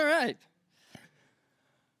right.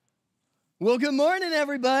 Well, good morning,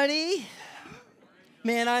 everybody.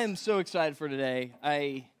 Man, I am so excited for today.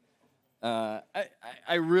 I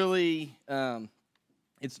really,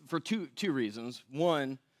 it's for two reasons.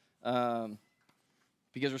 One,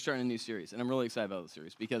 because we're starting a new series, and I'm really excited about the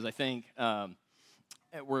series because I think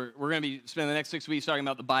we're going to be spending the next 6 weeks talking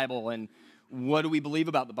about the Bible and what do we believe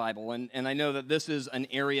about the Bible. And I know that this is an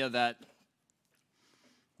area that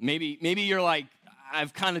maybe you're like,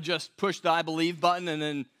 I've kind of just pushed the I believe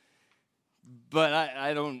button, but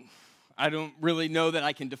I don't really know that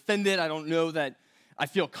I can defend it. I don't know that I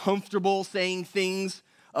feel comfortable saying things,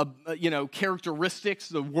 characteristics,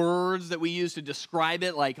 the words that we use to describe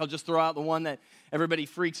it. Like, I'll just throw out the one that everybody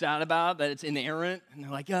freaks out about, that it's inerrant. And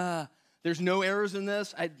they're like, there's no errors in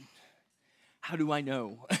this. How do I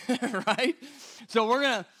know, right? So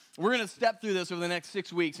we're gonna step through this over the next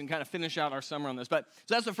 6 weeks and kind of finish out our summer on this. So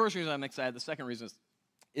that's the first reason I'm excited. The second reason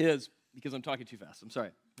is because I'm talking too fast. I'm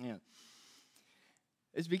sorry. Yeah.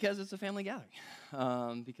 It's because it's a family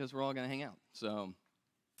gathering, because we're all going to hang out. So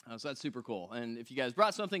that's super cool. And if you guys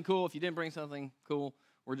brought something cool, if you didn't bring something cool,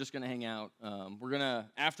 we're just going to hang out.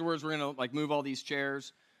 Afterwards, we're going to like move all these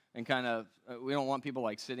chairs and kind of, we don't want people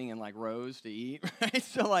like sitting in like rows to eat, right?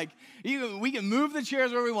 So like, we can move the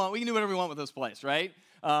chairs wherever we want. We can do whatever we want with this place, right?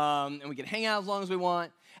 And we can hang out as long as we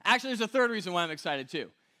want. Actually, there's a third reason why I'm excited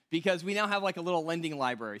too, because we now have like a little lending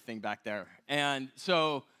library thing back there. And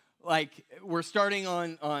so like we're starting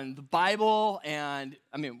on the Bible, and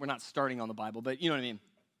I mean, we're not starting on the Bible, but you know what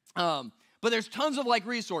I mean? But there's tons of like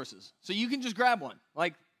resources. So you can just grab one,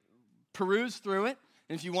 like peruse through it.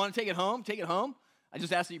 And if you want to take it home, take it home. I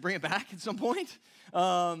just ask that you bring it back at some point.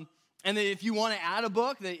 And then if you want to add a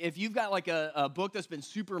book, if you've got like a book that's been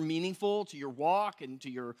super meaningful to your walk and to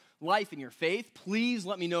your life and your faith, please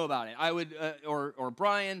let me know about it. I would, or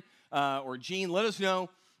Brian, or Gene, let us know.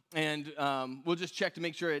 And we'll just check to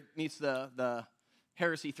make sure it meets the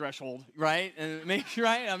heresy threshold, right? And make sure,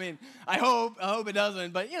 right? I mean, I hope it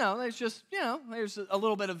doesn't. But, there's just, there's a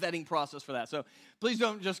little bit of vetting process for that. So please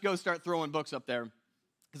don't just go start throwing books up there,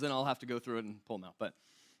 because then I'll have to go through it and pull them out. But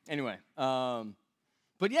anyway,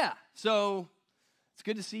 but yeah, so it's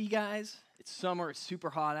good to see you guys. It's summer. It's super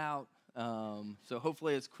hot out. So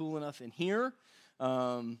hopefully it's cool enough in here.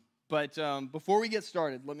 But before we get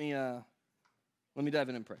started, let me dive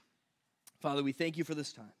in and pray. Father, we thank you for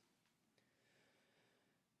this time.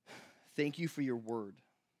 Thank you for your word.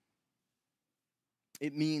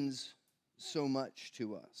 It means so much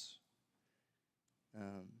to us.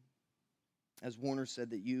 As Warner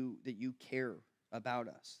said, that you care about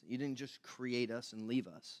us. You didn't just create us and leave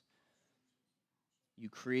us. You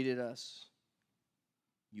created us.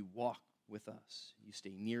 You walk with us. You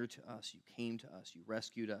stay near to us. You came to us. You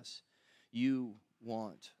rescued us. You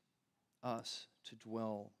want us to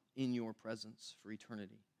dwell in your presence for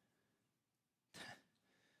eternity.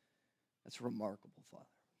 That's remarkable, Father.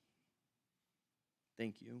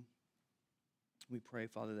 Thank you. We pray,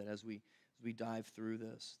 Father, that as we dive through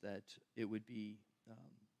this, that it would be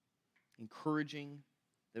encouraging,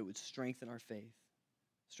 that it would strengthen our faith,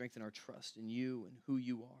 strengthen our trust in you and who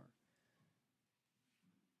you are.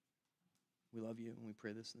 We love you, and we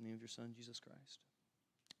pray this in the name of your Son, Jesus Christ.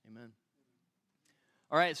 Amen.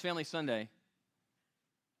 All right, it's Family Sunday.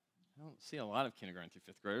 I don't see a lot of kindergarten through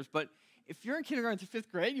fifth graders, but if you're in kindergarten through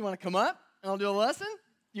fifth grade, you want to come up and I'll do a lesson?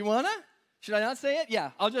 You want to? Should I not say it?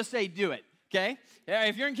 Yeah, I'll just say do it, okay? Yeah,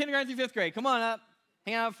 if you're in kindergarten through fifth grade, come on up.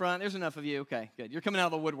 Hang out up front. There's enough of you. Okay, good. You're coming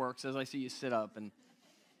out of the woodworks as I see you sit up. And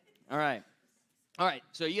all right.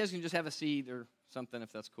 So you guys can just have a seat or something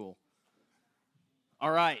if that's cool. All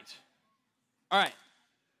right.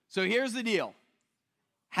 So here's the deal.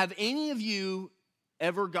 Have any of you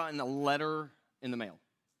ever gotten a letter in the mail?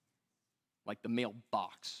 Like the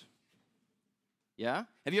mailbox? Yeah?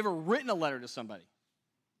 Have you ever written a letter to somebody?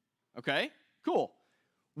 Okay, cool.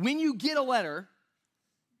 When you get a letter,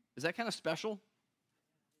 is that kind of special?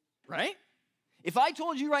 Right? If I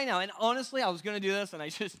told you right now, and honestly, I was going to do this, and I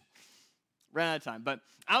just ran out of time, but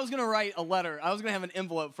I was going to write a letter. I was going to have an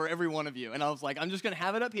envelope for every one of you, and I was like, I'm just going to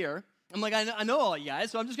have it up here. I'm like, I know all you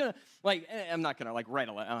guys, so I'm just going to, I'm not going to, write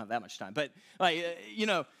a letter. I don't have that much time, but,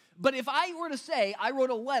 but if I were to say I wrote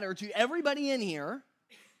a letter to everybody in here,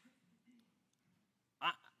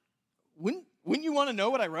 wouldn't you want to know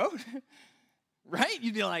what I wrote? Right?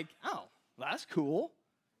 You'd be like, oh, that's cool,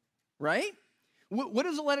 right? What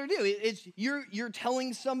does a letter do? It's you're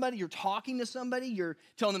telling somebody, you're talking to somebody, you're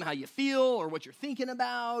telling them how you feel or what you're thinking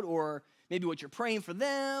about or maybe what you're praying for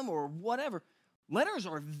them or whatever. Letters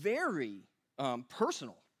are very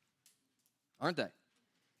personal, aren't they?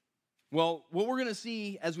 Well, what we're going to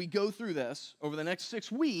see as we go through this over the next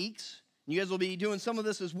 6 weeks, and you guys will be doing some of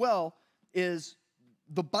this as well, is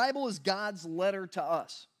the Bible is God's letter to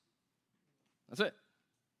us. That's it.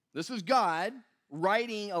 This is God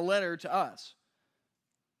writing a letter to us.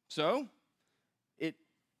 So,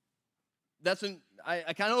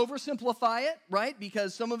 I kind of oversimplify it, right?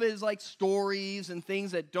 Because some of it is like stories and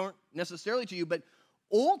things that don't necessarily to you, but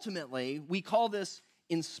ultimately, we call this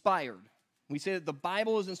inspired. We say that the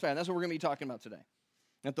Bible is inspired. That's what we're going to be talking about today.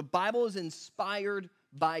 That the Bible is inspired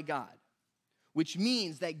by God, which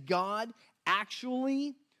means that God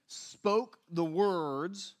actually spoke the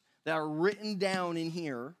words that are written down in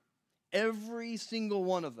here, every single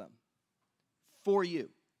one of them, for you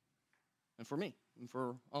and for me and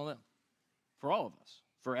for all of them, for all of us,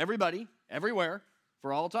 for everybody, everywhere,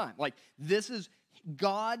 for all time. Like, this is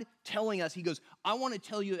God telling us. He goes, I want to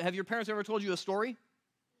tell you, have your parents ever told you a story?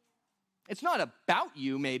 It's not about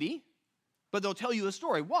you, maybe, but they'll tell you a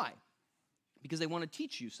story. Why? Because they want to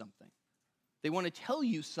teach you something. They want to tell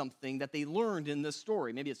you something that they learned in this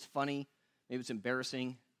story. Maybe it's funny, maybe it's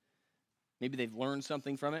embarrassing, maybe they've learned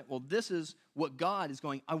something from it. Well, this is what God is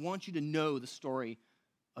going, I want you to know the story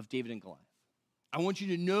of David and Goliath. I want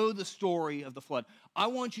you to know the story of the flood. I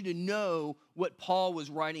want you to know what Paul was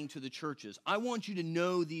writing to the churches. I want you to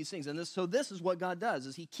know these things. And so this is what God does,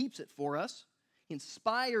 is he keeps it for us, he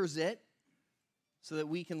inspires it, so that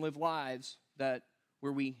we can live lives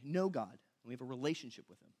where we know God and we have a relationship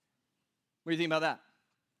with him. What do you think about that?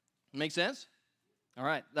 Make sense? All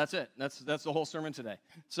right, that's it. That's the whole sermon today.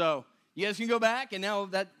 So you guys can go back, and now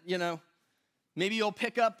that, maybe you'll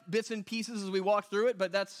pick up bits and pieces as we walk through it,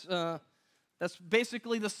 but that's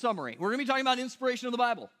basically the summary. We're going to be talking about inspiration of the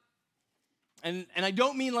Bible. And I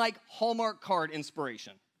don't mean like Hallmark card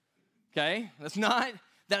inspiration, okay? That's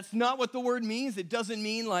not what the word means. It doesn't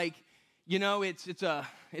mean like, it's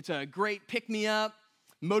a great pick-me-up,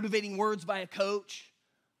 motivating words by a coach,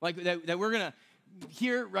 like that we're going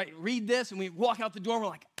to read this, and we walk out the door, and we're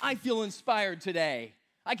like, I feel inspired today.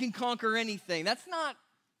 I can conquer anything. That's not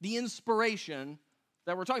the inspiration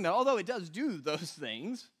that we're talking about, although it does do those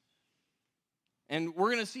things. And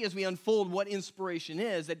we're going to see as we unfold what inspiration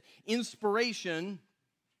is, that inspiration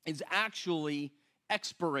is actually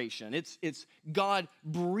expiration. It's God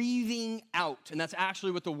breathing out, and that's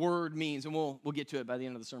actually what the word means, and we'll get to it by the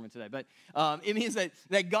end of the sermon today. But it means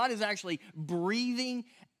that God is actually breathing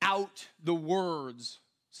out the words,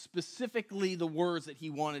 specifically the words that he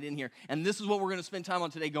wanted in here. And this is what we're going to spend time on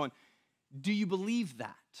today going, do you believe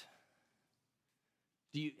that?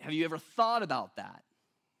 Have you ever thought about that?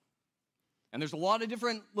 And there's a lot of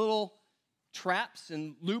different little traps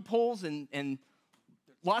and loopholes and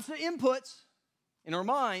lots of inputs in our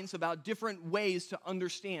minds about different ways to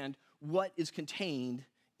understand what is contained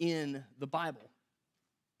in the Bible.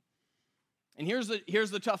 And here's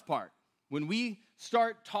the tough part. When we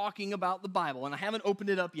start talking about the Bible, and I haven't opened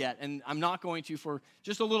it up yet, and I'm not going to for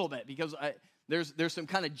just a little bit, because there's some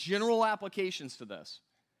kind of general applications to this.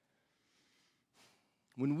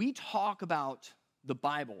 When we talk about the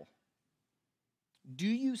Bible, do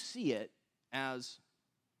you see it as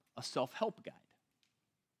a self-help guide?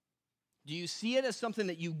 Do you see it as something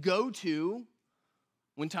that you go to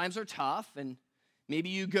when times are tough, and maybe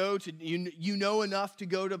you go to, you know enough to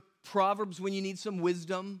go to Proverbs when you need some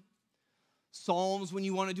wisdom, Psalms when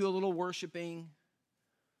you want to do a little worshiping,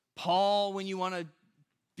 Paul when you want to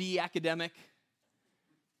be academic,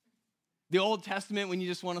 the Old Testament when you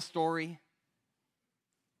just want a story?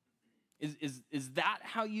 Is that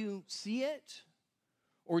how you see it?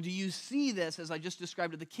 Or do you see this, as I just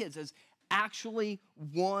described to the kids, as actually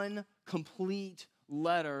one complete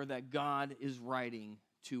letter that God is writing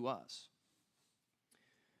to us?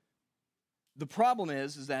 The problem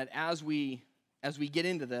is that as we get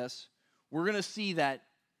into this, we're going to see that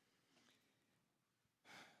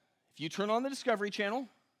if you turn on the Discovery Channel,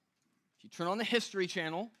 if you turn on the History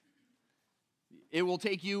Channel, it will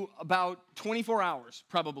take you about 24 hours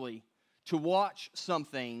probably to watch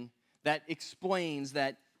something that explains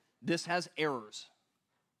that this has errors,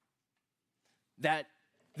 that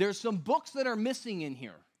there's some books that are missing in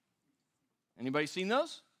here. Anybody seen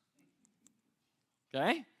those?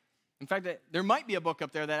 Okay. In fact, there might be a book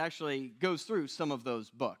up there that actually goes through some of those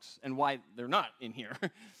books and why they're not in here.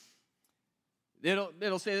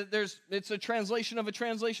 It'll say that it's a translation of a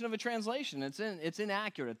translation of a translation. It's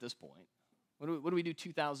inaccurate at this point. What do we do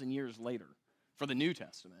 2,000 years later for the New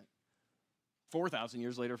Testament? 4,000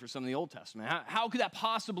 years later for some of the Old Testament. How could that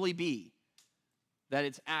possibly be that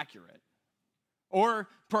it's accurate? Or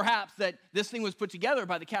perhaps that this thing was put together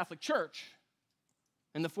by the Catholic Church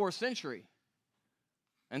in the 4th century.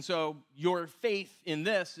 And so your faith in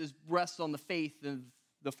this rests on the faith of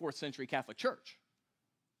the 4th century Catholic Church.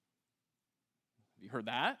 Have you heard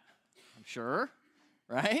that? I'm sure,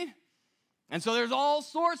 right? And so there's all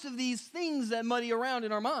sorts of these things that muddy around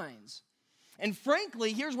in our minds. And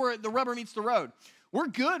frankly, here's where the rubber meets the road. We're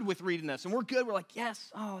good with reading this, and we're good. We're like,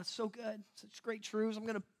 yes, oh, it's so good. Such great truths. I'm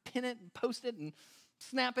going to pin it and post it and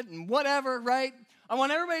snap it and whatever, right? I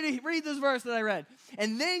want everybody to read this verse that I read.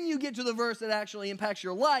 And then you get to the verse that actually impacts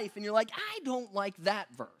your life, and you're like, I don't like that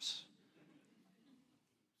verse.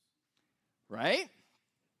 Right?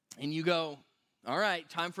 And you go, all right,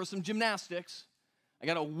 time for some gymnastics. I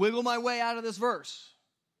got to wiggle my way out of this verse.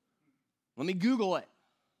 Let me Google it.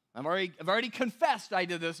 I've already confessed I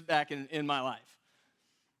did this back in my life.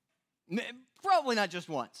 Probably not just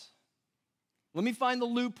once. Let me find the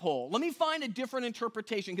loophole. Let me find a different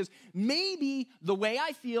interpretation, because maybe the way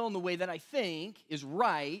I feel and the way that I think is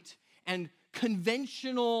right, and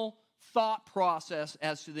conventional thought process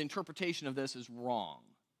as to the interpretation of this is wrong.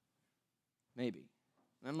 Maybe.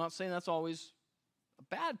 And I'm not saying that's always a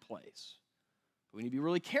bad place, but we need to be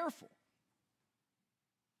really careful.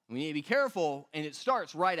 We need to be careful, and it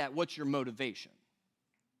starts right at what's your motivation.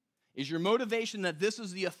 Is your motivation that this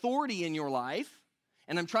is the authority in your life,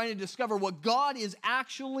 and I'm trying to discover what God is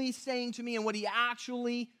actually saying to me and what he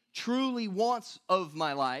actually truly wants of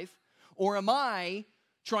my life? Or am I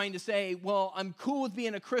trying to say, well, I'm cool with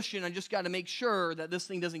being a Christian, I just got to make sure that this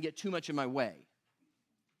thing doesn't get too much in my way?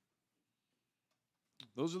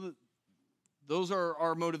 Those are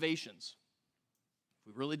our motivations.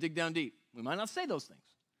 If we really dig down deep, we might not say those things,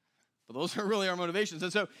 but those are really our motivations.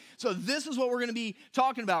 And so this is what we're going to be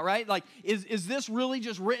talking about, right? Like, is this really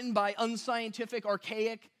just written by unscientific,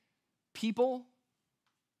 archaic people?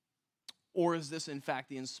 Or is this, in fact,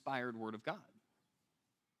 the inspired Word of God?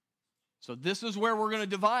 So this is where we're going to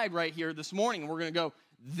divide right here this morning. We're going to go,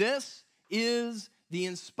 this is the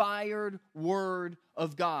inspired Word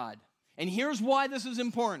of God. And here's why this is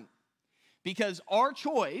important. Because our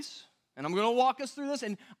choice, and I'm going to walk us through this,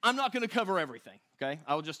 and I'm not going to cover everything, okay?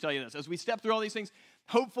 I will just tell you this. As we step through all these things,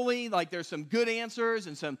 hopefully, like, there's some good answers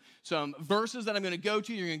and some verses that I'm going to go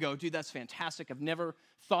to. You're going to go, dude, that's fantastic. I've never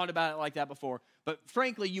thought about it like that before. But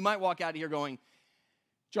frankly, you might walk out of here going,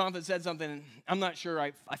 Jonathan said something, I'm not sure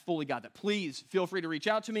I fully got that. Please feel free to reach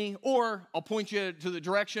out to me, or I'll point you to the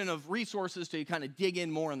direction of resources to kind of dig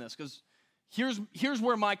in more on this, because here's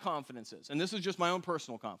where my confidence is, and this is just my own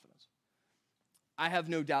personal confidence. I have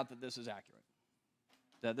no doubt that this is accurate,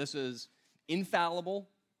 that this is infallible,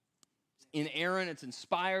 it's inerrant, it's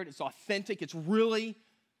inspired, it's authentic, it's really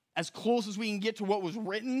as close as we can get to what was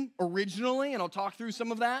written originally, and I'll talk through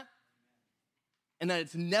some of that, and that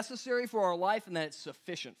it's necessary for our life, and that it's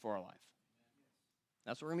sufficient for our life.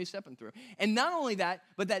 That's what we're going to be stepping through. And not only that,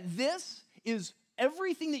 but that this is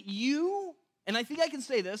everything that you, and I think I can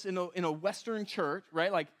say this in a Western church,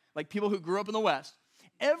 right? Like people who grew up in the West.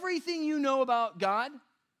 Everything you know about God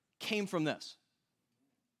came from this.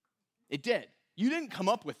 It did. You didn't come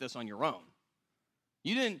up with this on your own.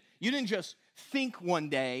 You didn't just think one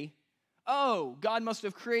day, oh, God must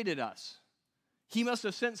have created us. He must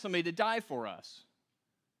have sent somebody to die for us.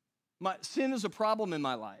 Sin is a problem in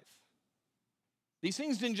my life. These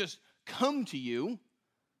things didn't just come to you.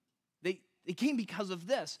 They came because of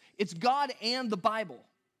this. It's God and the Bible.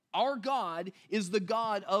 Our God is the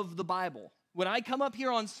God of the Bible. When I come up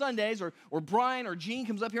here on Sundays, or Brian or Gene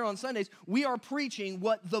comes up here on Sundays, we are preaching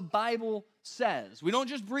what the Bible says. We don't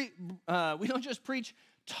just preach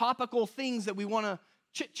topical things that we want to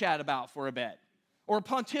chit-chat about for a bit, or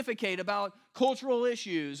pontificate about cultural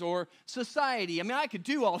issues or society. I mean, I could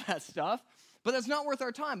do all that stuff, but that's not worth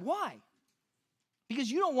our time. Why?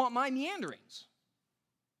 Because you don't want my meanderings.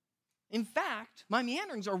 In fact, my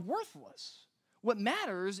meanderings are worthless. What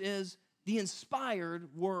matters is the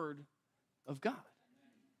inspired Word of God.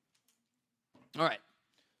 All right,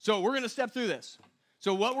 so we're going to step through this.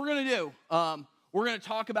 So what we're going to do, we're going to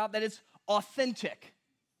talk about that it's authentic,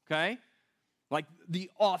 okay? Like the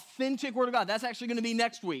authentic Word of God. That's actually going to be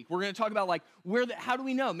next week. We're going to talk about like how do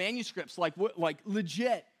we know manuscripts, like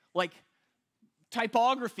legit, like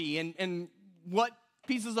typography, and what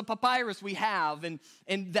pieces of papyrus we have, and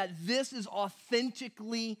that this is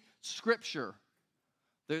authentically Scripture.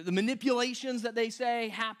 The manipulations that they say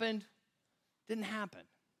happened didn't happen.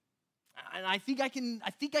 And I think I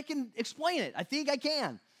can explain it. I think I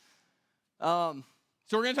can. So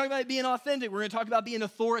we're going to talk about it being authentic. We're going to talk about being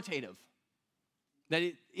authoritative. That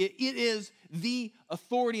it is the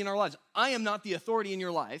authority in our lives. I am not the authority in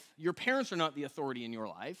your life. Your parents are not the authority in your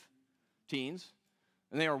life, teens.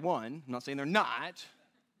 And they are one. I'm not saying they're not.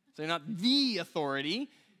 So they're not the authority.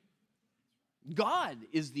 God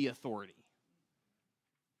is the authority.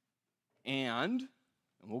 And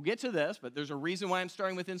we'll get to this, but there's a reason why I'm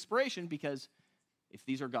starting with inspiration, because if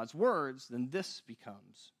these are God's words, then this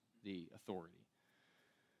becomes the authority.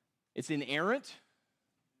 It's inerrant.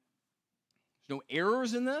 There's no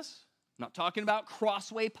errors in this. I'm not talking about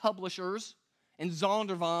Crossway Publishers and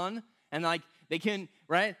Zondervan, and like they can,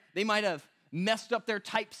 right? They might have messed up their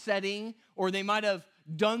typesetting, or they might have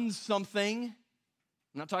done something.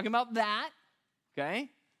 I'm not talking about that, okay?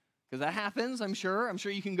 Because that happens, I'm sure. I'm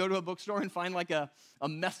sure you can go to a bookstore and find like a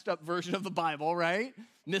messed up version of the Bible, right?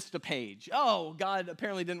 Missed a page. Oh, God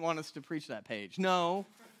apparently didn't want us to preach that page. No,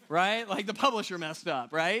 right? Like the publisher messed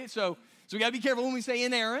up, right? So we got to be careful when we say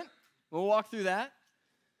inerrant. We'll walk through that.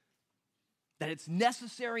 That it's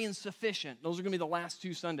necessary and sufficient. Those are going to be the last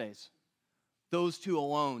 2 Sundays. Those 2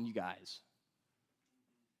 alone, you guys.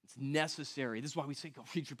 It's necessary. This is why we say go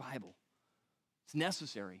read your Bible. It's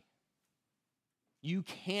necessary. You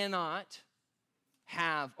cannot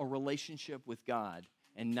have a relationship with God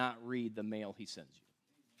and not read the mail he sends you.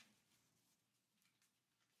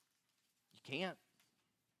 You can't.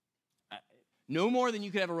 No more than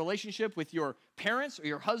you could have a relationship with your parents or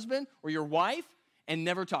your husband or your wife and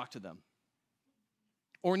never talk to them.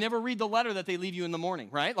 Or never read the letter that they leave you in the morning,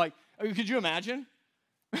 right? Like, could you imagine?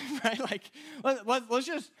 Right? Like, let's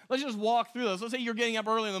just walk through this. Let's say you're getting up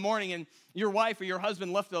early in the morning and your wife or your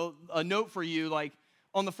husband left a note for you, like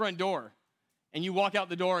on the front door, and you walk out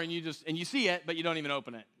the door and you see it, but you don't even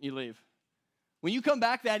open it. You leave. When you come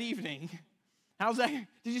back that evening, how's that?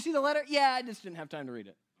 Did you see the letter? Yeah, I just didn't have time to read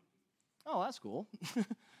it. Oh, that's cool.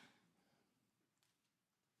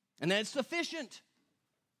 And then it's sufficient.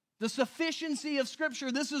 The sufficiency of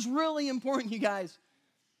Scripture. This is really important, you guys.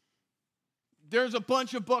 There's a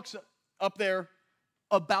bunch of books up there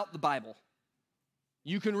about the Bible.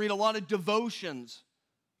 You can read a lot of devotions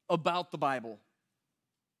about the Bible.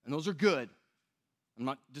 And those are good. I'm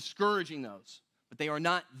not discouraging those. But they are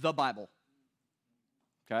not the Bible.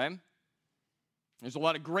 Okay? There's a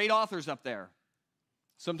lot of great authors up there.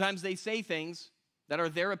 Sometimes they say things that are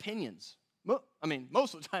their opinions. I mean,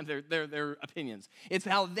 most of the time they're their opinions. It's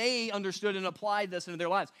how they understood and applied this into their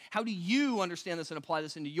lives. How do you understand this and apply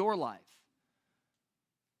this into your life?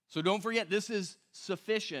 So don't forget, this is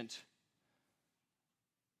sufficient.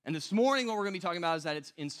 And this morning what we're going to be talking about is that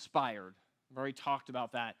it's inspired. I've already talked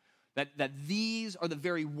about that. That these are the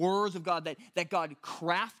very words of God, that God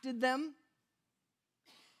crafted them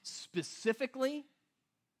specifically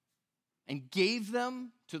and gave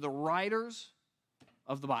them to the writers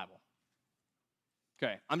of the Bible.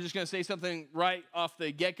 Okay, I'm just going to say something right off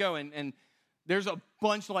the get-go, and there's a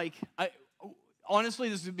bunch honestly,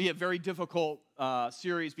 this would be a very difficult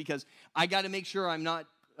series because I got to make sure I'm not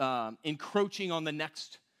encroaching on the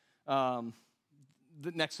next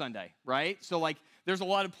Sunday, right? So like, there's a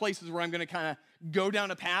lot of places where I'm going to kind of go down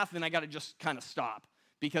a path, and I got to just kind of stop,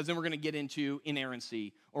 because then we're going to get into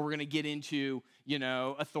inerrancy, or we're going to get into,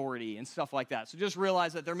 authority and stuff like that. So just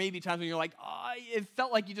realize that there may be times when you're like, it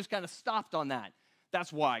felt like you just kind of stopped on that.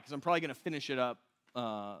 That's why, because I'm probably going to finish it up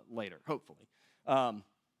later, hopefully. All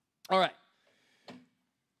right.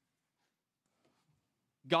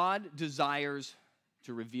 God desires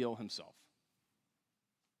to reveal himself.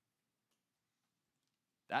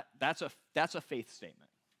 That's a faith statement,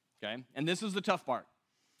 okay? And this is the tough part.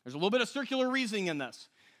 There's a little bit of circular reasoning in this.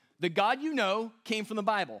 The God you know came from the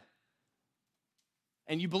Bible.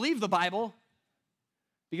 And you believe the Bible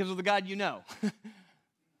because of the God you know.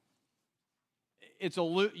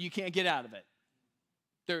 You can't get out of it.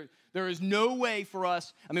 There is no way for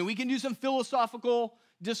us. I mean, we can do some philosophical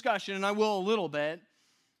discussion, and I will a little bit,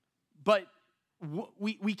 but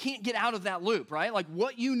we can't get out of that loop, right? Like,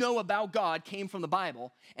 what you know about God came from the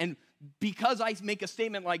Bible, and because I make a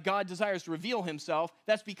statement like God desires to reveal himself,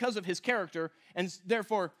 that's because of his character, and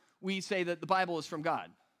therefore we say that the Bible is from God.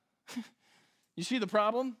 You see the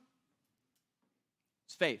problem?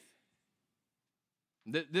 It's faith.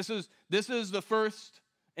 This is the first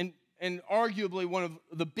and arguably one of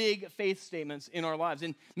the big faith statements in our lives.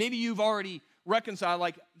 And maybe you've already reconciled,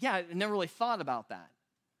 like, yeah, I never really thought about that.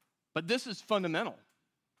 But this is fundamental.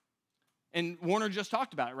 And Warner just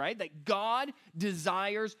talked about it, right? That God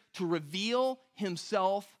desires to reveal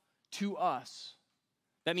himself to us.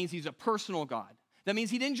 That means he's a personal God. That means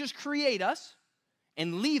he didn't just create us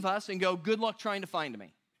and leave us and go, good luck trying to find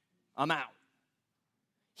me. I'm out.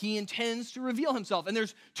 He intends to reveal himself. And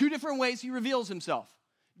there's 2 different ways he reveals himself.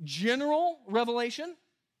 General revelation.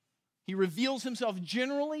 He reveals himself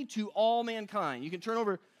generally to all mankind. You can turn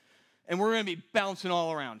over, and we're going to be bouncing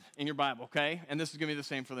all around in your Bible, okay? And this is going to be the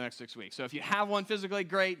same for the next 6 weeks. So if you have one physically,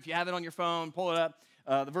 great. If you have it on your phone, pull it up.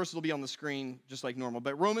 The verses will be on the screen just like normal.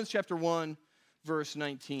 But Romans chapter 1, verse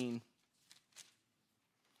 19.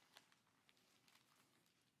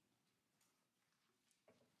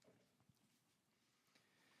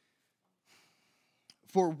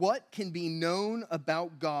 For what can be known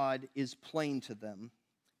about God is plain to them,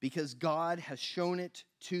 because God has shown it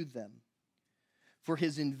to them. For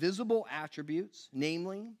his invisible attributes,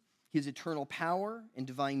 namely his eternal power and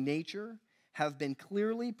divine nature, have been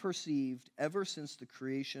clearly perceived ever since the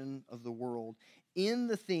creation of the world in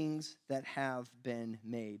the things that have been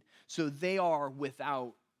made. So they are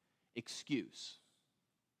without excuse.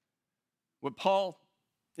 What Paul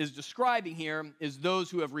is describing here is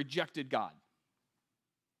those who have rejected God.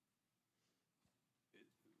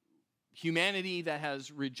 Humanity that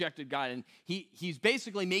has rejected God. And he's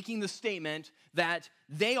basically making the statement that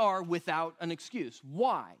they are without an excuse.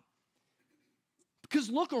 Why? Because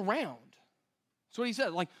look around. That's what he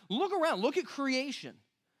said. Like, look around. Look at creation.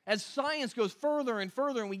 As science goes further and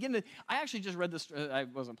further, and we get into... I actually just read this... I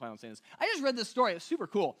wasn't planning on saying this. I just read this story. It's super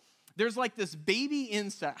cool. There's like this baby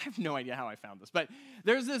insect. I have no idea how I found this, but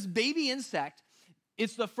there's this baby insect.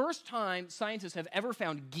 It's the first time scientists have ever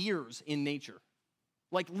found gears in nature.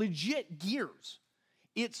 Like legit gears.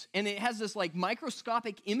 And it has this like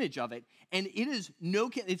microscopic image of it, and it is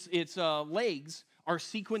its legs are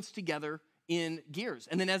sequenced together in gears.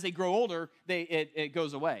 And then as they grow older, it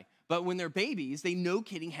goes away. But when they're babies, they no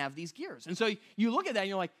kidding have these gears. And so you look at that and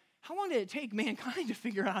you're like, how long did it take mankind to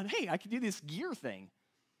figure out, hey, I can do this gear thing?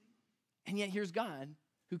 And yet here's God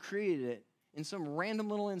who created it in some random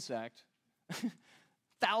little insect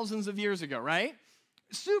thousands of years ago, right?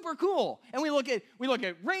 Super cool. And we look at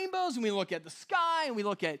rainbows, and we look at the sky, and we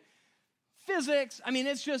look at physics. I mean,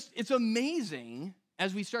 it's amazing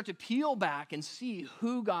as we start to peel back and see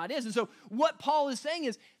who God is. And so what Paul is saying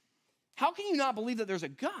is, how can you not believe that there's a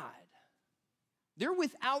God? They're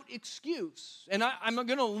without excuse. And I'm not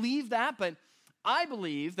going to leave that, but I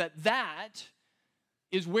believe that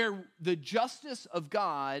is where the justice of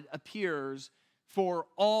God appears for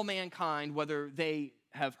all mankind, whether they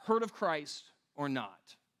have heard of Christ or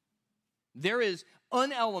not. There is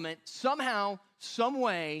an element somehow, some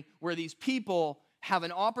way, where these people have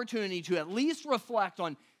an opportunity to at least reflect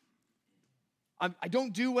on, I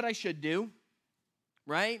don't do what I should do,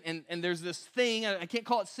 right? And there's this thing, I can't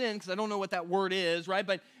call it sin because I don't know what that word is, right?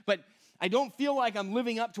 But I don't feel like I'm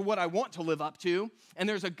living up to what I want to live up to. And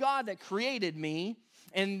there's a God that created me,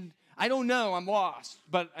 and I don't know, I'm lost,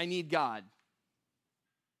 but I need God.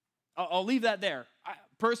 I'll leave that there.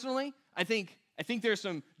 Personally, I think there's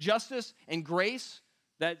some justice and grace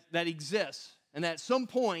that exists, and that at some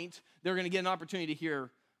point they're going to get an opportunity to hear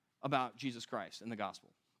about Jesus Christ and the gospel.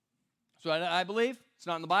 So I believe. It's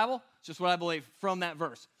not in the Bible. It's just what I believe from that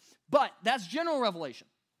verse. But that's general revelation.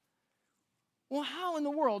 Well, how in the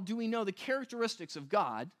world do we know the characteristics of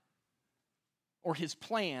God or his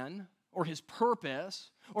plan or his purpose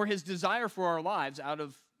or his desire for our lives out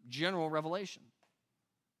of general revelation?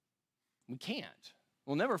 We can't.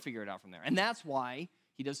 We'll never figure it out from there. And that's why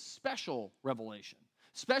he does special revelation.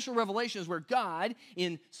 Special revelation is where God,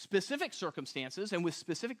 in specific circumstances and with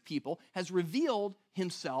specific people, has revealed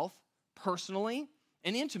himself personally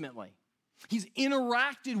and intimately. He's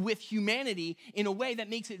interacted with humanity in a way that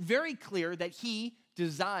makes it very clear that he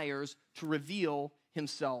desires to reveal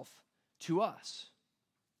himself to us.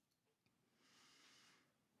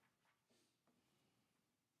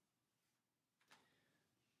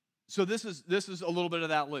 So this is a little bit of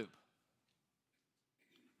that loop.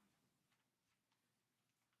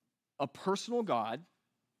 A personal God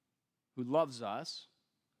who loves us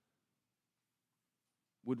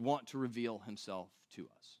would want to reveal himself to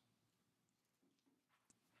us.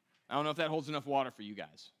 I don't know if that holds enough water for you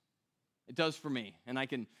guys. It does for me, and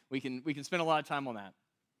we can spend a lot of time on that.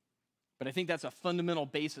 But I think that's a fundamental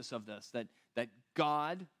basis of this, that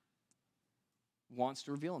God wants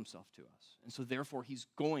to reveal himself to us. And so therefore he's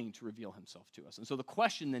going to reveal himself to us. And so the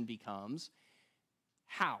question then becomes,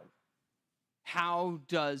 how? How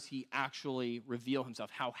does he actually reveal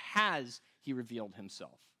himself? How has he revealed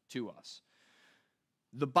himself to us?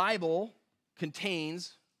 The Bible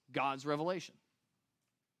contains God's revelation.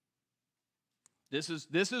 This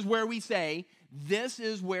is where we say, this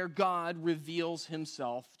is where God reveals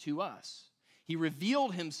himself to us. He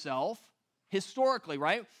revealed himself historically,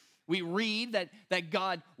 right? We read that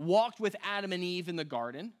God walked with Adam and Eve in the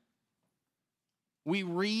garden. We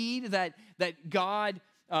read that God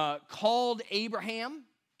called Abraham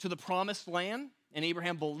to the promised land, and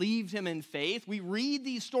Abraham believed him in faith. We read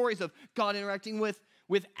these stories of God interacting with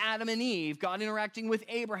with Adam and Eve, God interacting with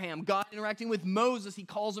Abraham, God interacting with Moses. He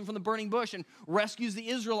calls him from the burning bush and rescues the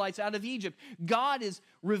Israelites out of Egypt. God is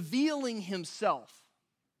revealing himself.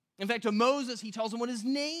 In fact, to Moses, he tells him what his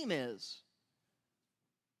name is.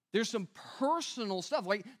 There's some personal stuff.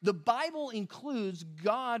 Like the Bible includes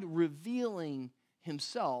God revealing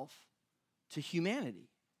himself to humanity.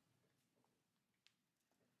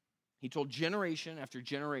 He told generation after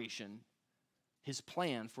generation his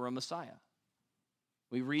plan for a Messiah.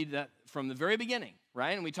 We read that from the very beginning,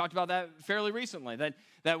 right? And we talked about that fairly recently,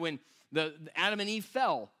 that when the Adam and Eve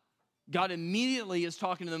fell, God immediately is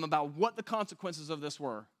talking to them about what the consequences of this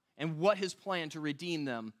were and what his plan to redeem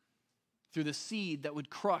them through the seed that would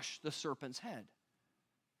crush the serpent's head.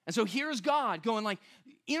 And so here's God going like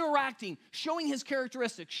interacting, showing his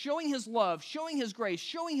characteristics, showing his love, showing his grace,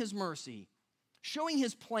 showing his mercy, showing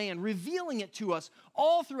his plan, revealing it to us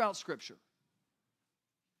all throughout Scripture.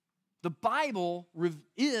 The Bible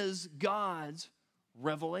is God's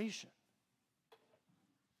revelation.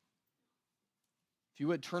 If you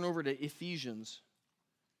would turn over to Ephesians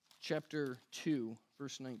chapter 2,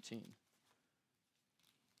 verse 19.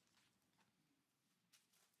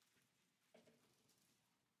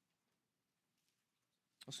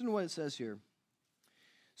 Listen to what it says here.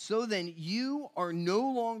 So then you are no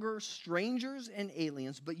longer strangers and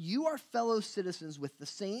aliens, but you are fellow citizens with the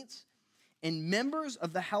saints and members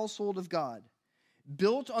of the household of God,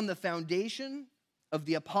 built on the foundation of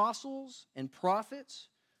the apostles and prophets,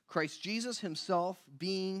 Christ Jesus himself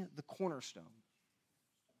being the cornerstone.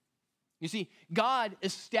 You see, God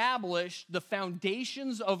established the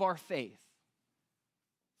foundations of our faith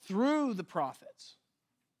through the prophets,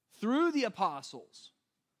 through the apostles,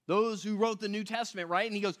 those who wrote the New Testament, right?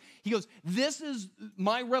 And he goes, this is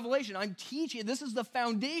my revelation. I'm teaching. This is the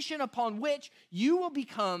foundation upon which you will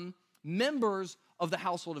become members of the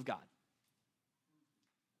household of God.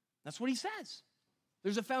 That's what he says.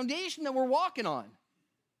 There's a foundation that we're walking on.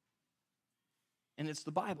 And it's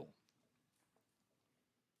the Bible.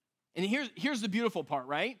 And here's the beautiful part,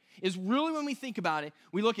 right? Is really when we think about it,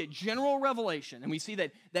 we look at general revelation and we see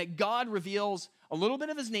that God reveals a little bit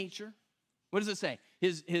of his nature. What does it say?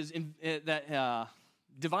 His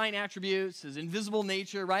divine attributes, his invisible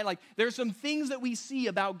nature, right? Like there's some things that we see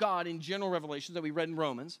about God in general revelation that we read in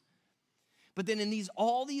Romans. But then in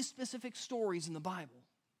all these specific stories in the Bible,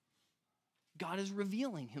 God is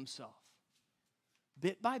revealing himself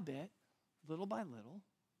bit by bit, little by little.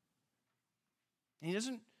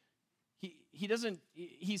 And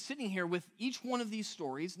he's sitting here with each one of these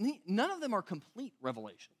stories. None of them are complete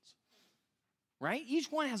revelations, right?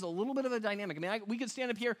 Each one has a little bit of a dynamic. I mean, we could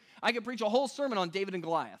stand up here, I could preach a whole sermon on David and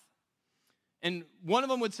Goliath. And one of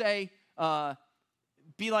them would say,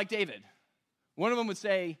 be like David. One of them would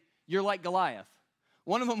say, you're like Goliath.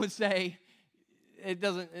 One of them would say,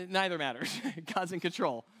 neither matters. God's in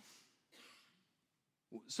control.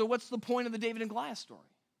 So what's the point of the David and Goliath story?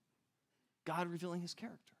 God revealing his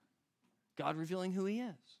character. God revealing who he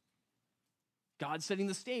is. God setting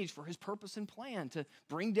the stage for his purpose and plan to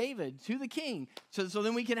bring David to the king. So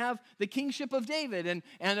then we can have the kingship of David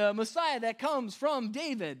and a Messiah that comes from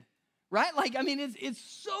David. Right? Like, I mean, it's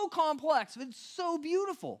so complex. It's so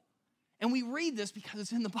beautiful. And we read this because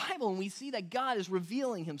it's in the Bible, and we see that God is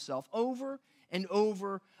revealing himself over and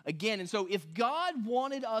over again. And so if God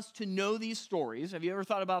wanted us to know these stories, have you ever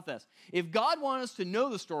thought about this? If God wanted us to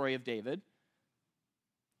know the story of David,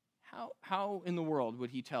 how in the world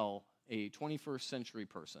would he tell a 21st century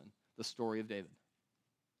person the story of David?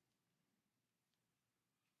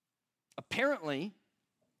 Apparently,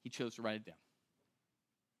 he chose to write it down.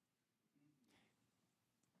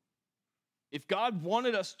 If God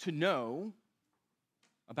wanted us to know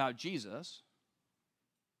about Jesus,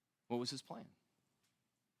 what was his plan?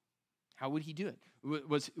 How would he do it?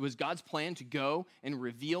 Was God's plan to go and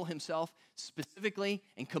reveal himself specifically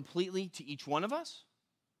and completely to each one of us?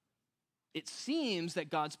 It seems that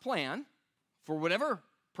God's plan, for whatever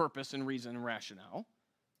purpose and reason and rationale,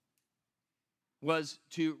 was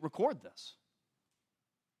to record this,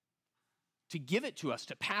 to give it to us,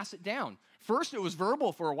 to pass it down. First, it was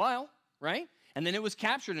verbal for a while, right? And then it was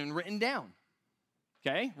captured and written down.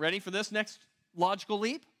 Okay, ready for this next logical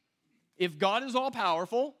leap? If God is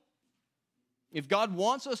all-powerful, if God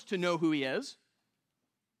wants us to know who he is,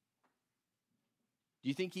 do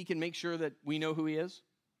you think he can make sure that we know who he is?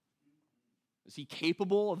 Is he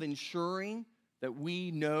capable of ensuring that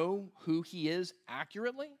we know who he is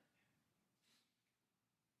accurately?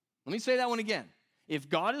 Let me say that one again. If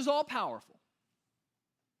God is all-powerful,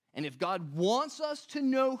 and if God wants us to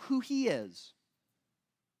know who he is,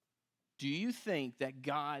 do you think that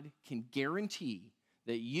God can guarantee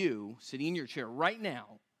that you, sitting in your chair right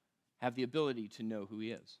now, have the ability to know who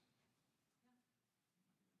he is?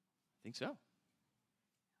 I think so.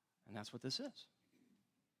 And that's what this is.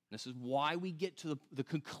 This is why we get to the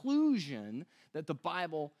conclusion that the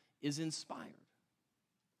Bible is inspired.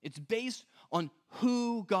 It's based on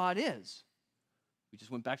who God is. We just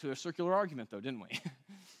went back to a circular argument, though, didn't we?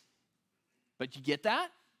 But you get that?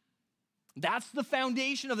 That's the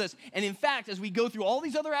foundation of this. And in fact, as we go through all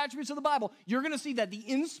these other attributes of the Bible, you're going to see that the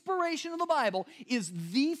inspiration of the Bible is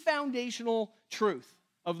the foundational truth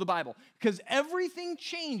of the Bible. Because everything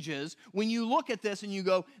changes when you look at this and you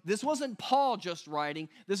go, this wasn't Paul just writing.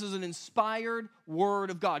 This is an inspired word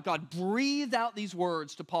of God. God breathed out these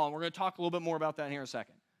words to Paul. And we're going to talk a little bit more about that here in a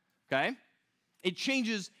second. Okay? It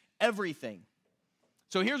changes everything.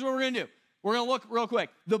 So here's what we're going to do. We're going to look real quick.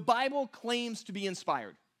 The Bible claims to be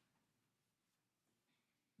inspired.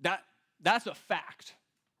 That's a fact.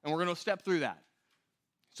 And we're going to step through that.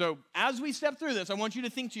 So as we step through this, I want you to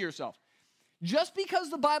think to yourself, just because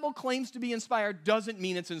the Bible claims to be inspired doesn't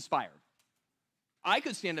mean it's inspired. I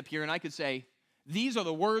could stand up here and I could say, these are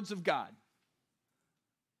the words of God,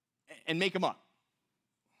 and make them up.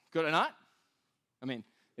 Could I not? I mean,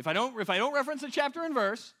 if I don't reference a chapter and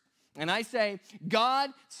verse, and I say,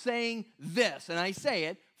 God saying this, and I say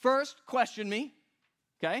it, first, question me,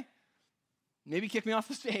 okay? Maybe kick me off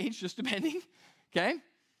the stage, just depending, okay?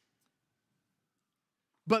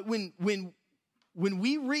 But when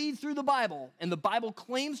we read through the Bible, and the Bible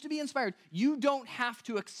claims to be inspired, you don't have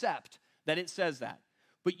to accept that it says that.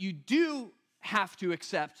 But you do have to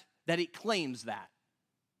accept that it claims that.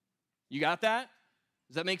 You got that?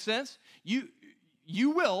 Does that make sense?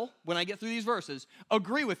 You will, when I get through these verses,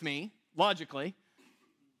 agree with me, logically,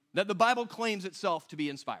 that the Bible claims itself to be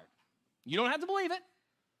inspired. You don't have to believe it.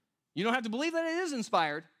 You don't have to believe that it is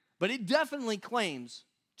inspired, but it definitely claims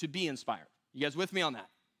to be inspired. You guys with me on that?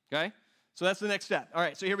 Okay? So that's the next step. All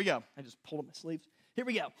right, so here we go. I just pulled up my sleeves. Here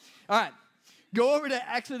we go. All right. Go over to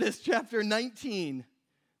Exodus chapter 19,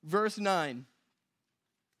 verse 9.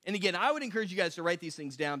 And again, I would encourage you guys to write these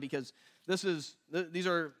things down because these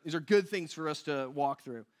are good things for us to walk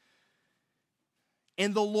through.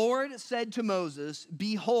 And the Lord said to Moses,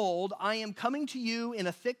 "Behold, I am coming to you in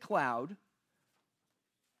a thick cloud."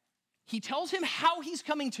 He tells him how he's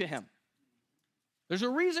coming to him. There's a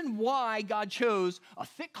reason why God chose a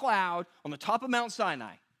thick cloud on the top of Mount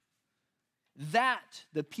Sinai, that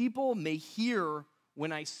the people may hear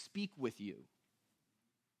when I speak with you.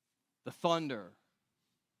 The thunder.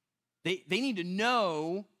 They need to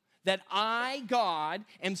know that I, God,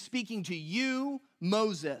 am speaking to you,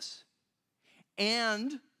 Moses,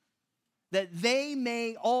 and that they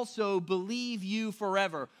may also believe you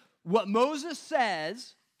forever. What Moses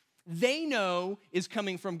says, they know is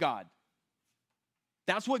coming from God.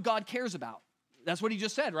 That's what God cares about. That's what he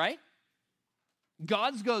just said, right?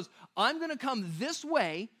 God goes, I'm going to come this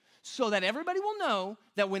way so that everybody will know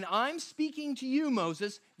that when I'm speaking to you,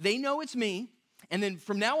 Moses, they know it's me. And then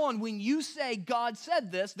from now on, when you say God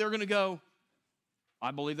said this, they're going to go,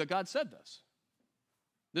 I believe that God said this.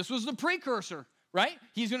 This was the precursor, right?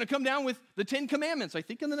 He's going to come down with the 10 Commandments, I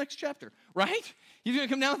think in the next chapter, right? He's going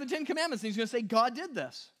to come down with the 10 Commandments, and he's going to say, God did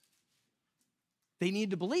this. They need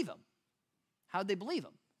to believe him. How'd they believe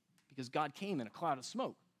him? Because God came in a cloud of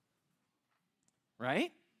smoke.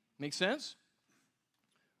 Right? Make sense?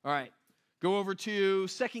 All right. Go over to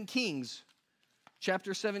 2 Kings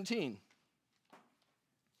chapter 17.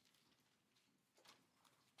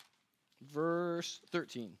 Verse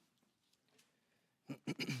 13.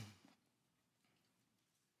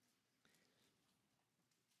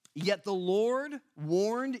 Yet the Lord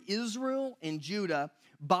warned Israel and Judah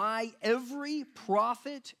by every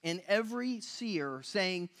prophet and every seer,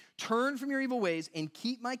 saying, turn from your evil ways and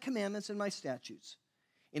keep my commandments and my statutes,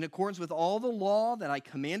 in accordance with all the law that I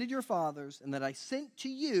commanded your fathers and that I sent to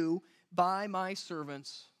you by my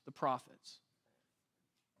servants, the prophets.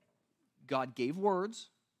 God gave words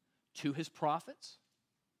to his prophets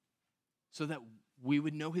so that we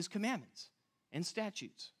would know his commandments and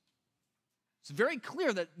statutes. It's very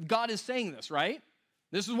clear that God is saying this, right?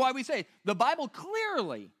 This is why we say the Bible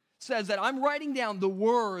clearly says that I'm writing down the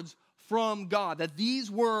words from God, that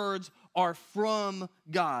these words are from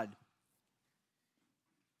God.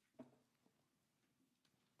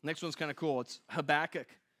 Next one's kind of cool. It's Habakkuk.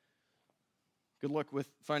 Good luck with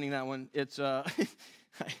finding that one. It's I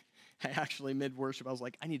actually mid-worship, I was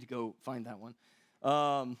like, I need to go find that one.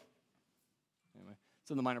 Anyway,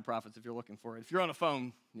 it's in the Minor Prophets if you're looking for it. If you're on a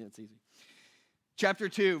phone, yeah, it's easy. Chapter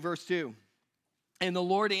 2, verse 2. And the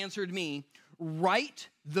Lord answered me, write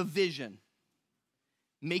the vision,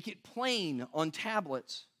 make it plain on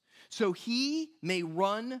tablets, so he may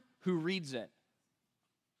run who reads it.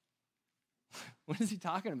 What is he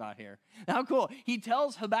talking about here? How cool. He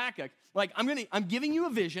tells Habakkuk, like, I'm giving you a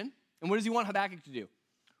vision, and what does he want Habakkuk to do?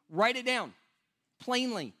 Write it down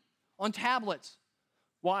plainly on tablets.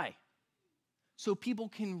 Why? So people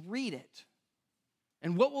can read it.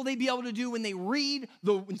 And what will they be able to do when they read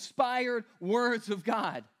the inspired words of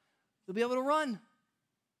God? They'll be able to run,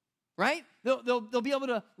 right? They'll be able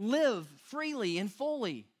to live freely and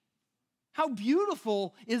fully. How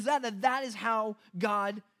beautiful is that that is how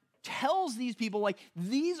God tells these people, like,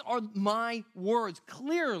 these are my words.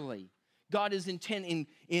 Clearly, God is intent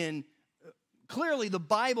in clearly the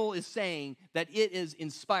Bible is saying that it is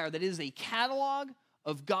inspired, that it is a catalog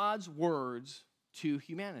of God's words to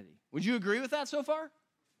humanity. Would you agree with that so far?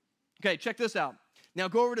 Okay, check this out. Now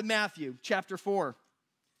go over to Matthew chapter 4,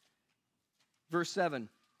 verse 7.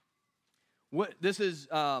 This is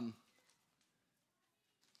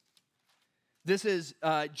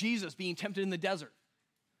Jesus being tempted in the desert.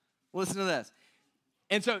 Listen to this.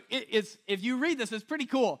 And so if you read this, it's pretty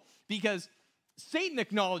cool because Satan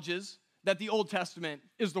acknowledges that the Old Testament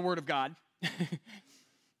is the Word of God.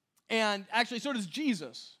 And actually, so does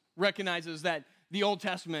Jesus recognizes that the Old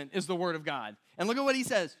Testament is the Word of God. And look at what he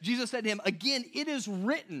says. Jesus said to him, again, it is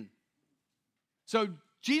written. So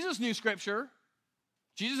Jesus knew Scripture.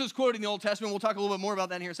 Jesus is quoting the Old Testament. We'll talk a little bit more about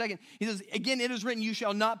that in here in a second. He says, again, it is written, you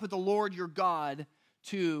shall not put the Lord your God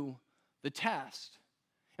to the test.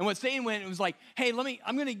 And what Satan went, it was like, hey,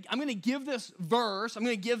 I'm gonna give this verse, I'm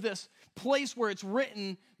gonna give this place where it's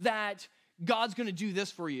written that God's gonna do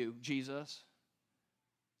this for you, Jesus.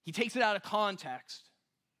 He takes it out of context.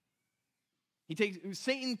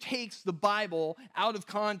 Satan takes the Bible out of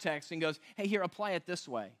context and goes, hey, here, apply it this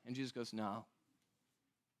way. And Jesus goes, no,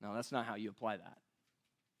 that's not how you apply that.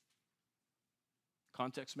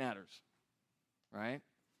 Context matters, right?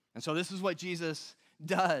 And so this is what Jesus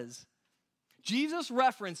does. Jesus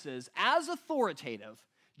references as authoritative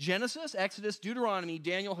Genesis, Exodus, Deuteronomy,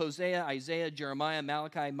 Daniel, Hosea, Isaiah, Jeremiah,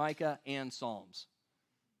 Malachi, Micah, and Psalms.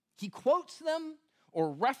 He quotes them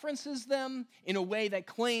or references them in a way that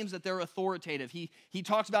claims that they're authoritative. He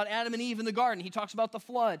talks about Adam and Eve in the garden. He talks about the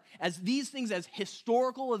flood as these things as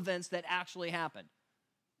historical events that actually happened.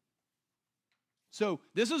 So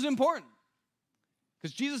this is important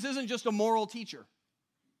because Jesus isn't just a moral teacher.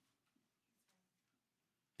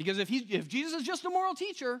 Because if Jesus is just a moral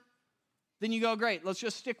teacher, then you go, great, let's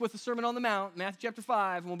just stick with the Sermon on the Mount, Matthew chapter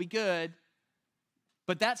 5, and we'll be good.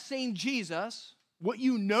 But that same Jesus, what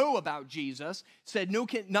you know about Jesus, said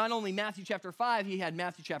not only Matthew chapter 5, he had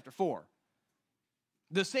Matthew chapter 4.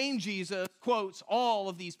 The same Jesus quotes all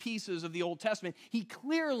of these pieces of the Old Testament. He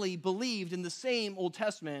clearly believed in the same Old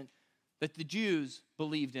Testament that the Jews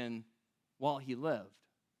believed in while he lived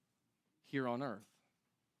here on earth.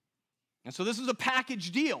 And so this is a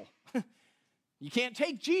package deal. You can't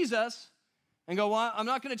take Jesus and go, well, I'm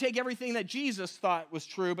not going to take everything that Jesus thought was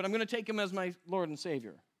true, but I'm going to take him as my Lord and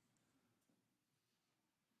Savior.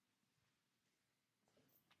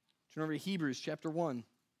 Turn over to Hebrews chapter 1,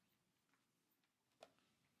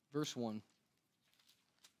 verse 1.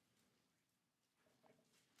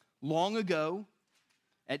 Long ago,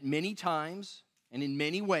 at many times and in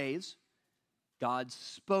many ways, God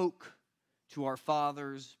spoke to our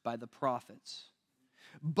fathers by the prophets.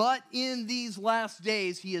 But in these last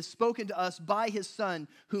days, he has spoken to us by his Son,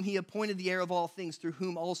 whom he appointed the heir of all things, through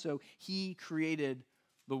whom also he created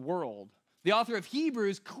the world. The author of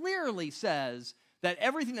Hebrews clearly says that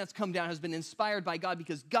everything that's come down has been inspired by God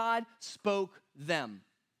because God spoke them.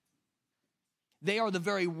 They are the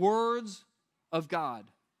very words of God.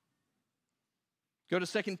 Go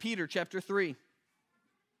to 2 Peter chapter 3.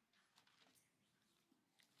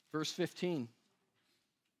 Verse 15.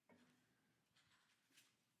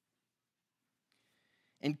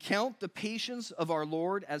 And count the patience of our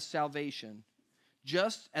Lord as salvation,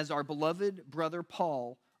 just as our beloved brother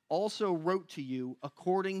Paul also wrote to you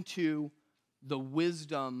according to the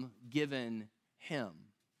wisdom given him.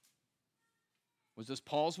 Was this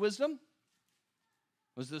Paul's wisdom?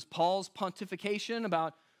 Was this Paul's pontification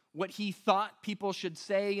about what he thought people should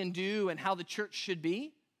say and do and how the church should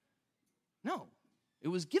be? No. It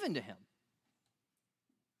was given to him.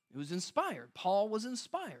 It was inspired. Paul was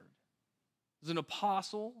inspired. He was an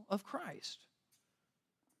apostle of Christ.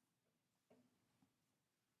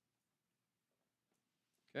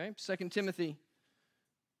 Okay, 2 Timothy.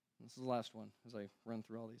 This is the last one as I run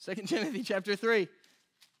through all these. 2 Timothy chapter 3. You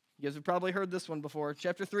guys have probably heard this one before.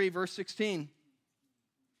 Chapter 3, verse 16.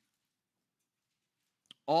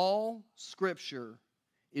 All Scripture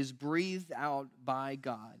is breathed out by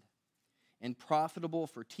God and profitable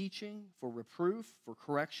for teaching, for reproof, for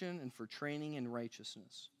correction, and for training in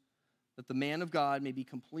righteousness, that the man of God may be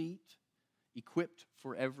complete, equipped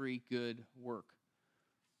for every good work.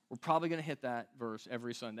 We're probably going to hit that verse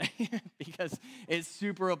every Sunday because it's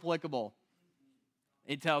super applicable.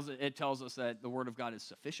 It tells us that the Word of God is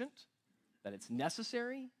sufficient, that it's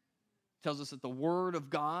necessary. It tells us that the Word of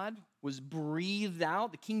God was breathed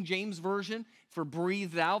out. The King James Version for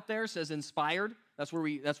breathed out there says inspired.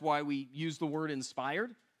 That's why we use the word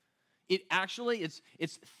inspired. It actually, it's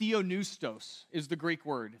theonoustos is the Greek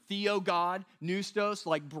word. Theo, God, noustos,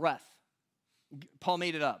 like breath. Paul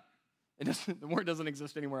made it up. The word doesn't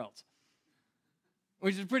exist anywhere else,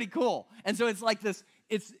 which is pretty cool. And so it's like this,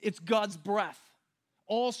 it's God's breath.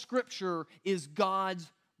 All Scripture is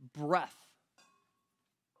God's breath.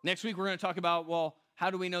 Next week, we're going to talk about, well,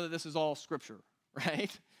 how do we know that this is all Scripture,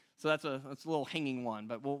 right? So that's a little hanging one,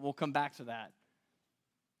 but we'll come back to that.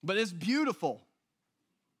 But it's beautiful.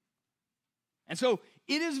 And so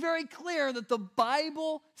it is very clear that the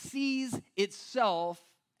Bible sees itself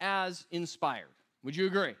as inspired. Would you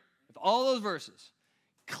agree? With all those verses.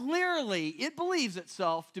 Clearly, it believes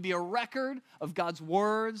itself to be a record of God's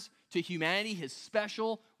words to humanity, his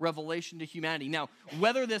special revelation to humanity. Now,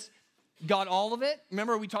 whether this got all of it,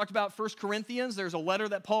 remember we talked about 1 Corinthians, there's a letter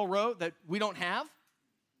that Paul wrote that we don't have.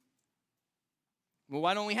 Well,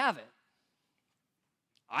 why don't we have it?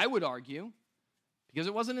 I would argue because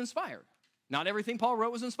it wasn't inspired. Not everything Paul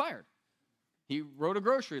wrote was inspired. He wrote a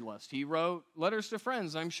grocery list. He wrote letters to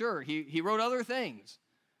friends, I'm sure. He wrote other things.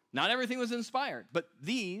 Not everything was inspired, but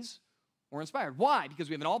these were inspired. Why? Because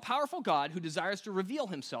we have an all-powerful God who desires to reveal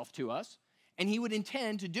himself to us, and he would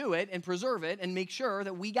intend to do it and preserve it and make sure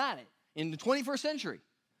that we got it in the 21st century.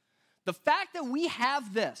 The fact that we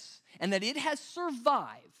have this and that it has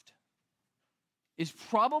survived is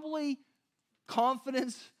probably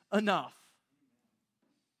confidence enough.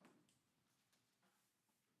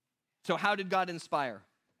 So how did God inspire?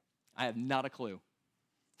 I have not a clue.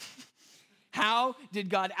 How did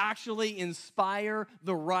God actually inspire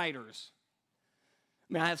the writers?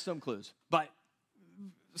 I mean, I have some clues, but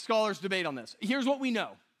scholars debate on this. Here's what we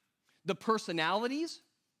know. The personalities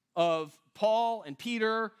of Paul and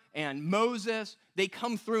Peter and Moses, they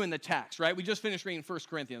come through in the text, right? We just finished reading 1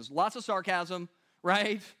 Corinthians. Lots of sarcasm,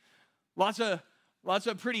 right? Lots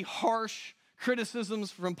of pretty harsh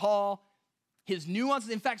criticisms from Paul. His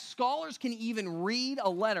nuances. In fact, scholars can even read a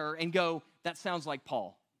letter and go, that sounds like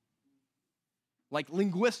Paul. Like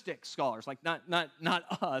linguistic scholars, like not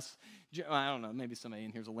us. I don't know, maybe somebody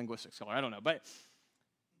in here is a linguistic scholar. I don't know. But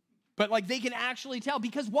like they can actually tell.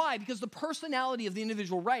 Because why? Because the personality of the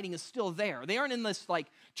individual writing is still there. They aren't in this like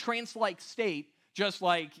trance-like state, just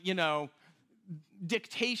like,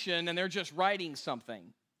 dictation, and they're just writing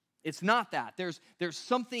something. It's not that. There's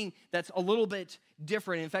something that's a little bit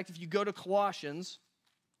different. In fact, if you go to Colossians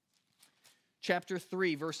chapter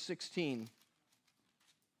 3, verse 16.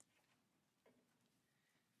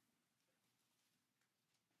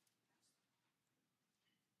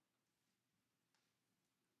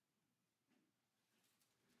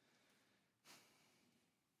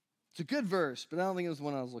 It's a good verse, but I don't think it was the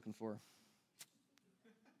one I was looking for.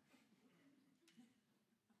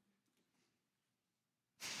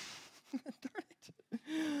 Darn it.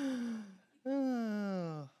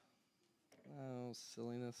 Oh,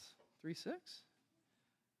 silliness. 3:6?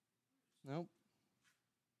 Nope.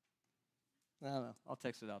 I don't know. I'll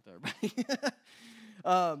text it out to everybody.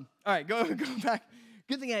 All right, go back.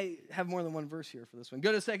 Good thing I have more than one verse here for this one.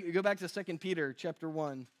 Go back to 2 Peter chapter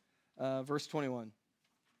 1, verse 21.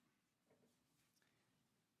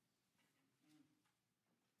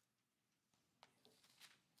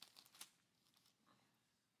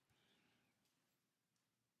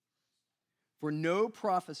 For no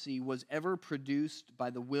prophecy was ever produced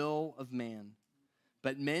by the will of man,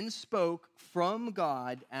 but men spoke from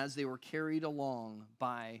God as they were carried along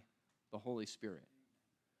by the Holy Spirit.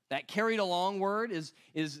 That carried along word is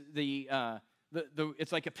it's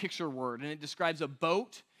like a picture word, and it describes a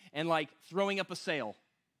boat and like throwing up a sail.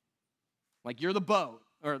 Like you're the boat,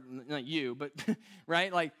 or not you, but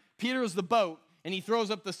right? Like Peter is the boat, and he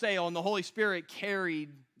throws up the sail, and the Holy Spirit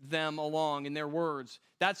carried them along in their words.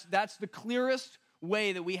 That's the clearest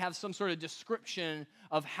way that we have some sort of description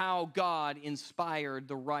of how God inspired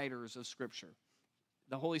the writers of Scripture.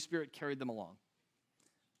 The Holy Spirit carried them along.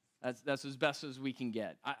 That's as best as we can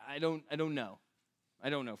get. I don't know. I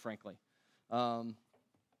don't know, frankly. I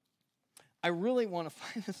really want to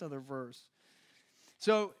find this other verse.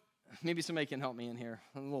 So maybe somebody can help me in here.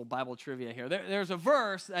 A little Bible trivia here. There's a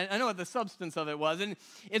verse. I know what the substance of it was, and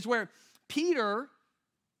it's where Peter.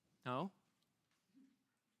 No.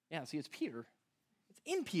 Yeah, see, it's Peter. It's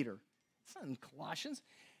in Peter. It's not in Colossians.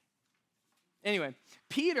 Anyway,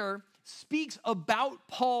 Peter speaks about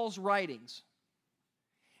Paul's writings.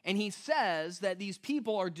 And he says that these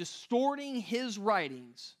people are distorting his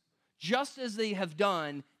writings just as they have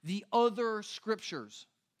done the other scriptures.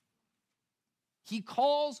 He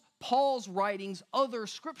calls Paul's writings other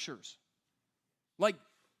scriptures.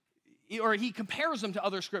 Or he compares them to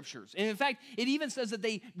other scriptures. And in fact, it even says that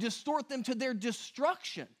they distort them to their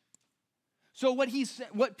destruction. So what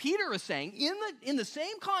Peter is saying, in the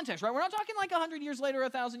same context, right? We're not talking like 100 years later,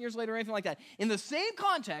 1,000 years later, or anything like that. In the same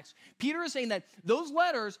context, Peter is saying that those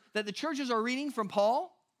letters that the churches are reading from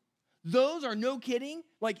Paul, those are no kidding.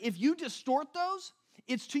 Like, if you distort those,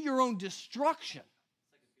 it's to your own destruction.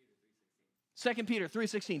 2 Peter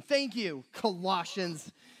 3:16. Thank you,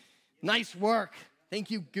 Colossians. Nice work.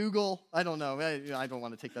 Thank you, Google. I don't know. I don't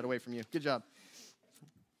want to take that away from you. Good job.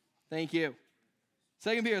 Thank you.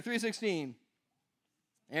 2 Peter 3:16.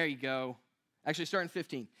 There you go. Actually, start in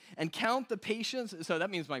 15. And count the patience. So that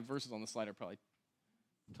means my verses on the slide are probably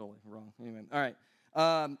totally wrong. Anyway, all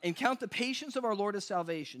right. And count the patience of our Lord as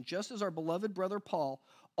salvation, just as our beloved brother Paul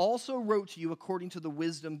also wrote to you according to the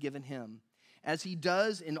wisdom given him, as he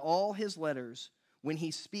does in all his letters when he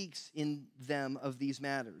speaks in them of these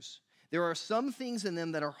matters. There are some things in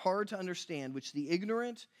them that are hard to understand, which the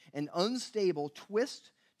ignorant and unstable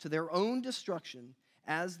twist to their own destruction,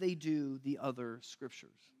 as they do the other scriptures.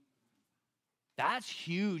 That's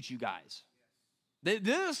huge, you guys.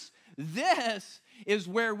 This is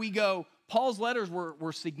where we go, Paul's letters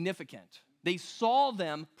were significant. They saw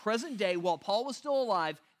them present day while Paul was still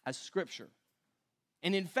alive as scripture.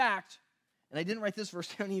 And in fact, and I didn't write this verse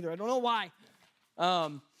down either, I don't know why.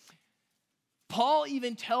 Paul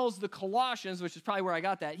even tells the Colossians, which is probably where I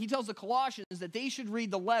got that, he tells the Colossians that they should read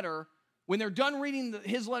the letter. When they're done reading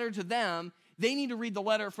his letter to them, they need to read the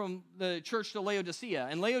letter from the church to Laodicea.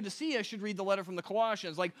 And Laodicea should read the letter from the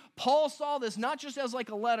Colossians. Like, Paul saw this not just as like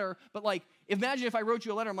a letter, but like, imagine if I wrote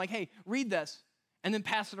you a letter, I'm like, hey, read this, and then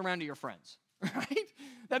pass it around to your friends, right?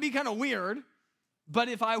 That'd be kind of weird. But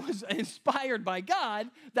if I was inspired by God,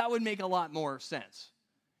 that would make a lot more sense.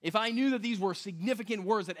 If I knew that these were significant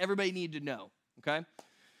words that everybody needed to know, okay?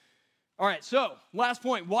 All right, so last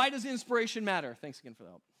point. Why does inspiration matter? Thanks again for the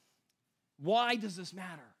help. Why does this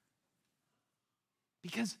matter?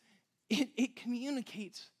 Because it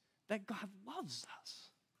communicates that God loves us.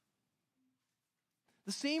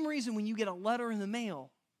 The same reason when you get a letter in the mail,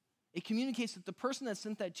 it communicates that the person that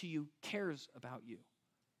sent that to you cares about you.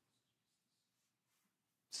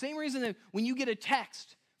 Same reason that when you get a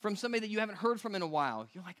text from somebody that you haven't heard from in a while,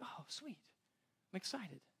 you're like, oh, sweet, I'm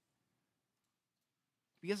excited.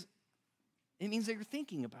 Because it means that you're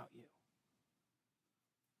thinking about you.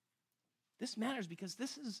 This matters because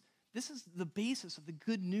this is the basis of the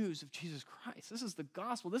good news of Jesus Christ. This is the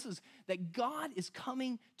gospel. This is that God is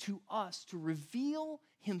coming to us to reveal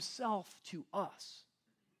himself to us.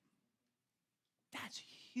 That's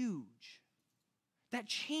huge. That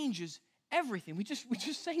changes everything. We just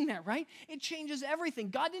sang that, right? It changes everything.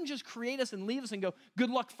 God didn't just create us and leave us and go, good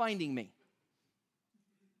luck finding me.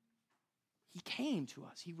 He came to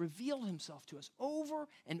us. He revealed himself to us over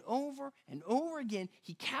and over and over again.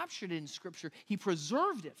 He captured it in Scripture. He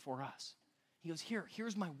preserved it for us. He goes,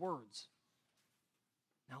 here's my words.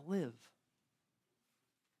 Now live.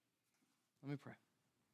 Let me pray.